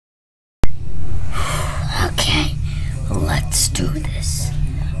Let's do this.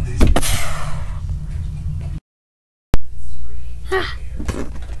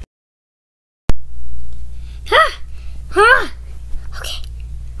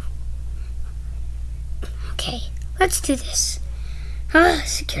 Okay, let's do this.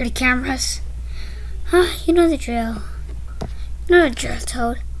 Security cameras. You know the drill. You know the drill,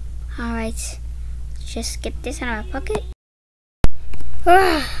 Toad. Alright, just get this out of my pocket.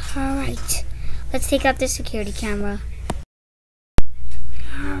 Alright, let's take out the security camera.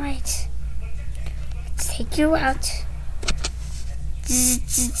 Alright, let's take you out.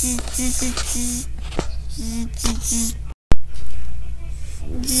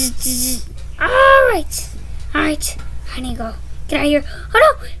 Alright, I need to go. Get out of here. Oh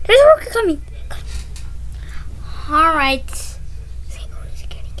no, there's a worker coming. Alright.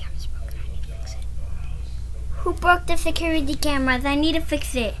 Who broke the security cameras? I need to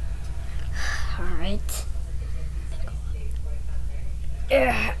fix it. Alright. No,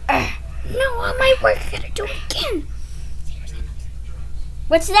 on my work, I gotta do it again.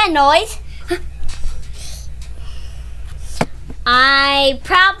 What's that noise? I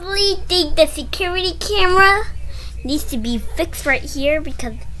probably think the security camera needs to be fixed right here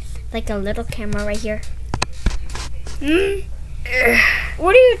because like a little camera right here.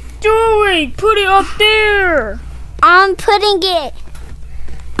 What are you doing? Put it up there. I'm putting it.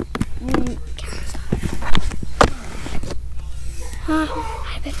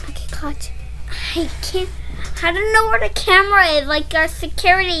 I better not get caught. I can't. I don't know where the camera is, like our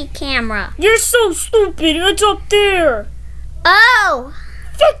security camera. You're so stupid. It's up there. Oh.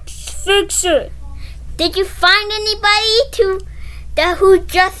 Fix it. Did you find anybody who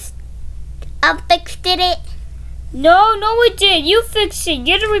just fixed it? No, it did. You fix it.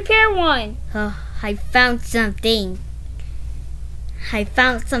 Get a repair one. Oh, I found something.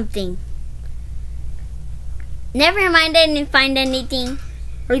 Never mind, I didn't find anything.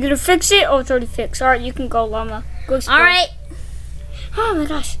 Are you gonna fix it? Oh, it's already fixed. Alright, you can go, Llama. Go explore. Alright. Oh my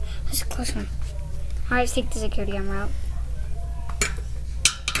gosh, that's a close one. Alright, let's take the security camera out.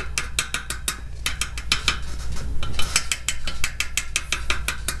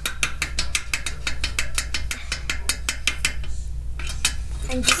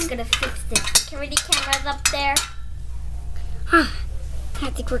 I'm just gonna fix the security cameras up there. I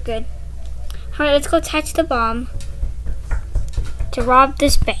think we're good. Alright, let's go attach the bomb to rob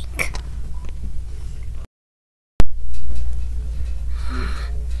this bank.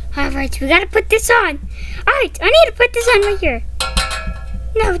 Alright, we gotta put this on. Alright, I need to put this on right here.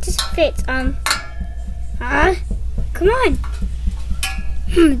 No, it doesn't fit. Come on.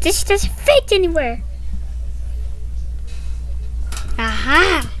 This doesn't fit anywhere.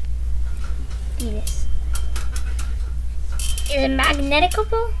 Aha! Need this. Is it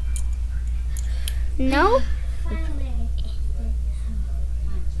magneticable? No?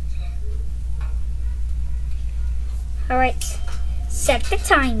 Alright. Set the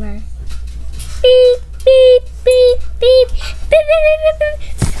timer. Beep, beep, beep, beep, beep, beep, beep, beep, beep.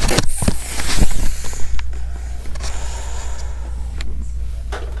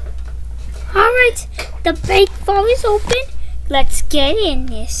 Alright. The bank vault is open. Let's get in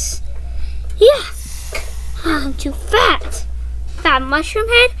this. Yeah. I'm too fat. Fat mushroom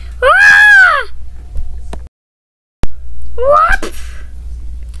head. Ah! What?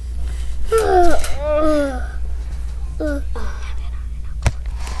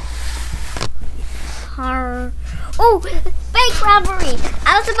 Oh, bank robbery.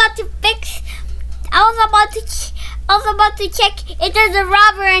 I was about to check if there's a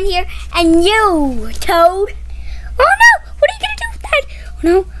robber in here, and you, Toad. Oh no! What are you gonna do with that? Oh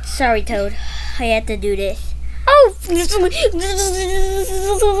no! Sorry, Toad. I had to do this. Oh! You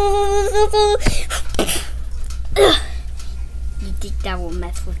think that will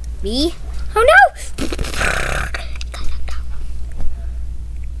mess with me? Oh no!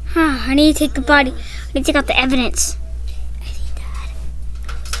 I need to take the body. I need to take out the evidence. I need that.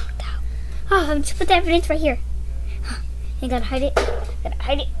 Oh, I'm just put the evidence right here. I gotta hide it.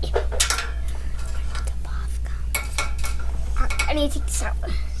 I need to take this out.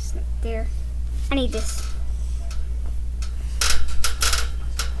 It's not there. I need this.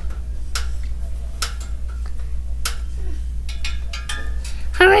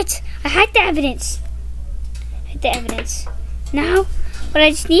 Alright, I hide the evidence. Now, what I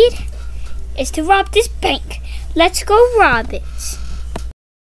just need is to rob this bank. Let's go rob it.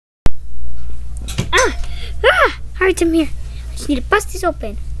 Alright, I'm here. I just need to bust this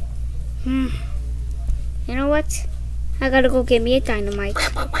open. You know what? I gotta go get me a dynamite.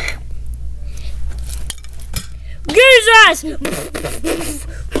 Get his ass!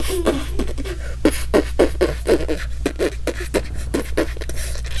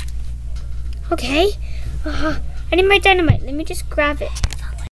 dynamite. Let me just grab it.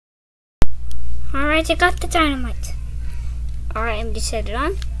 Alright, I got the dynamite. Alright, let me just set it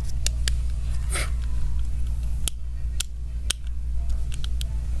on.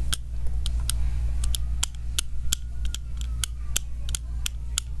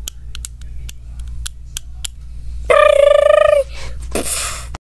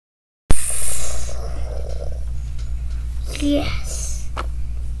 Yes.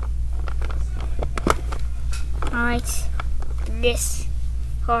 Alright. This.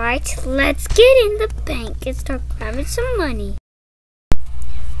 Alright, let's get in the bank and start grabbing some money.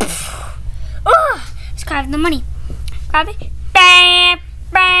 Oh! Let's grab the money. Grab it. Bam!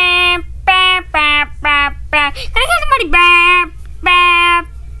 Bam! Bam! Bam! Bam! Bam! I got the money. Bam! Bam!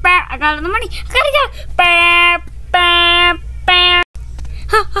 Bam! I got the money. I gotta go. Bam! Bam! Bam!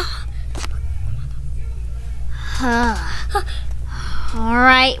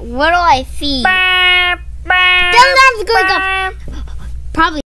 Alright, what do I feed? Sometimes going up.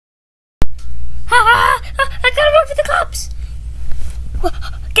 Probably. I gotta run for the cops.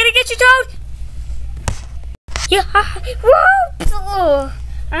 Can I get you, Toad? Yeah. Whoa!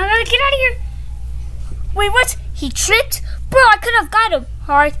 I gotta get out of here. Wait, what? He tripped? Bro, I could have got him.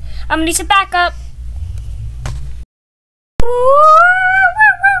 Alright, I'm gonna need some backup.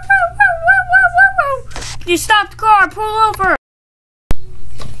 You stop the car, pull over.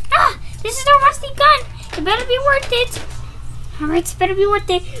 This is a rusty gun. It better be worth it. Alright, it better be worth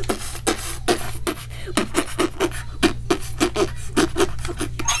it.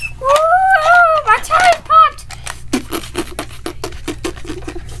 Woo! My tire popped.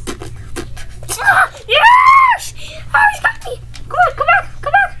 Yes! Oh, he's got me. Come on, come on,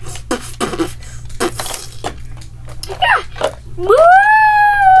 come on. Yeah. Woo!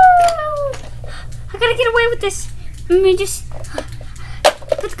 I gotta get away with this. Let me just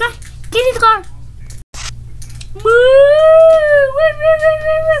put the gun. Get in the car. Woo! Woo, woo, woo,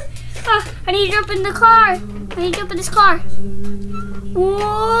 woo, woo. I need to jump in the car. I need to jump in this car.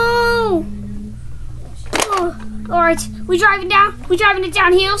 Whoa! Oh, all right, we driving down. We driving it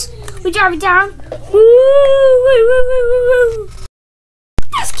down hills. We driving down. Woo! Woo, woo, woo, woo, woo.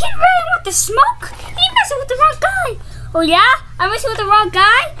 This kid really want the smoke. He messing with the wrong guy. Oh yeah? I'm messing with the wrong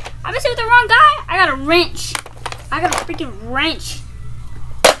guy. I'm messing with the wrong guy. I got a wrench. I got a freaking wrench.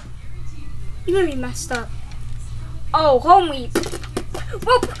 You gonna be messed up. Oh, homie.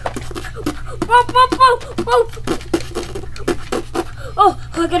 Whoop. Whoop, whoop, whoop, whoop. Oh,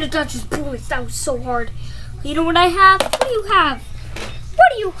 I gotta dodge his bullets. That was so hard. You know what I have? What do you have?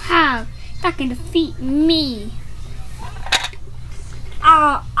 What do you have that can defeat me?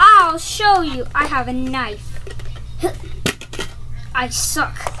 I'll show you. I have a knife. I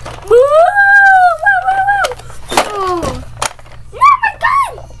suck. Woo! Woo, woo, woo.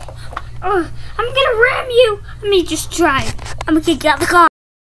 Oh. I'm gonna ram you. Let me just drive. I'm gonna kick you out the car.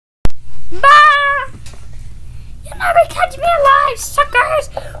 Bye! You'll never catch me alive, suckers!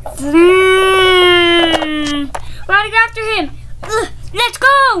 Gotta go after him. Let's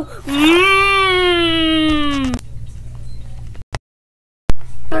go!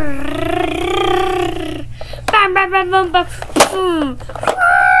 Bam, bam, bam, bam, bam.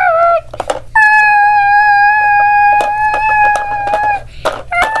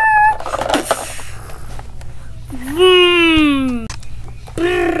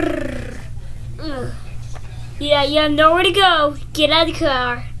 Yeah, you have nowhere to go. Get out of the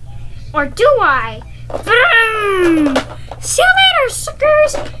car. Or do I? See you later,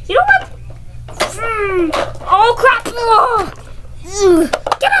 suckers. You know what? Oh, crap.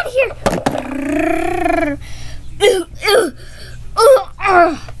 Get out of here.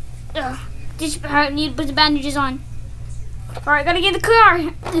 I need to put the bandages on. Alright, gotta get in the car.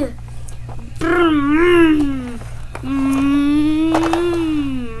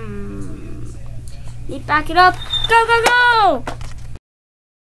 Need to back it up. Go, go, go!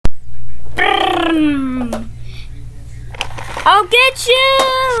 I'll get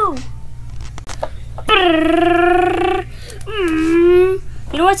you!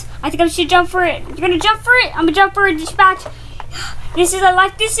 You know what? I think I should jump for it. You're gonna jump for it? I'm gonna jump for it, dispatch. This is a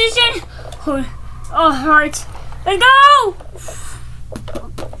life decision. Oh, heart. Let's go!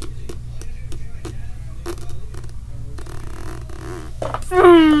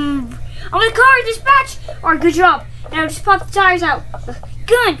 I'm in the car, dispatch! Alright, good job. Now just pop the tires out.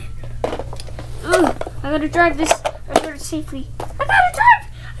 Good. I gotta drive this. I gotta safely. I gotta drive!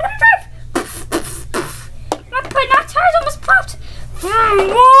 My tires almost popped. I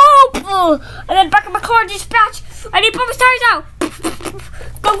gotta back up my car, dispatch. I need to pop his tires out.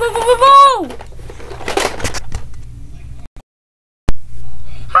 Go, go, go, go, go!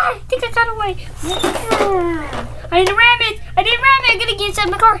 I think I got away. I didn't ram it. I gotta get inside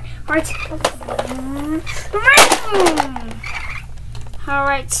my car.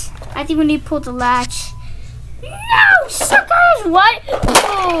 Alright. I think we need to pull the latch. No, suckers! What?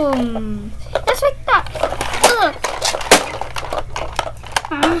 Boom. That's what I thought.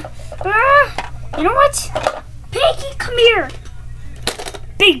 You know what? Piggy, come here.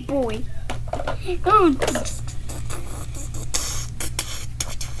 Big boy.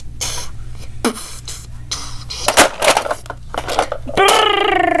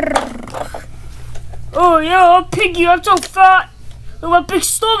 Oh yeah, I'm Piggy. I'm so fat. Look at my big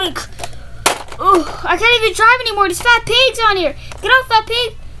stomach. Oh, I can't even drive anymore. There's fat pigs on here. Get off, fat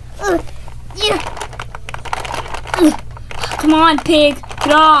pig. Come on, pig.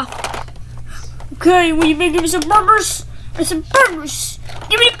 Get off. Okay, will you make me some burgers? Or some burgers.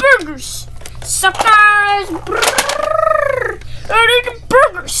 Give me burgers. Suckers. I need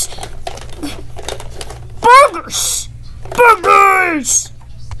burgers. Burgers. Burgers.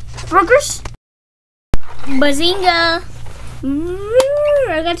 Burgers. Bazinga.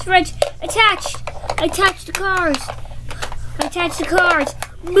 I got the fridge. Attach the cars.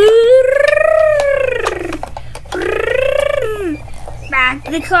 Back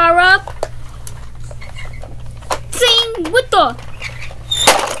the car up. Zing! What the?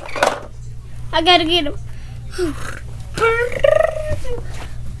 I gotta get him.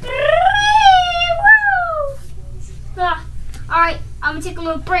 Alright, I'm gonna take a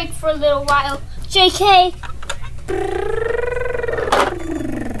little break for a little while. JK.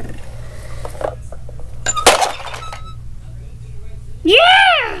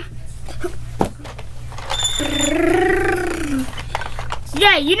 Yeah!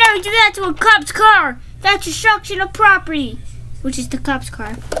 Yeah, you never do that to a cop's car. That's destruction of property. Which is the cop's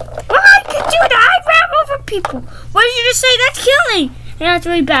car. Well, I can do that. I ram over people. What did you just say? That's killing. Yeah, that's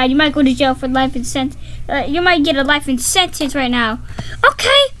really bad. You might go to jail for life and sentence. You might get a life in sentence right now.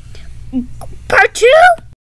 Okay. Part 2?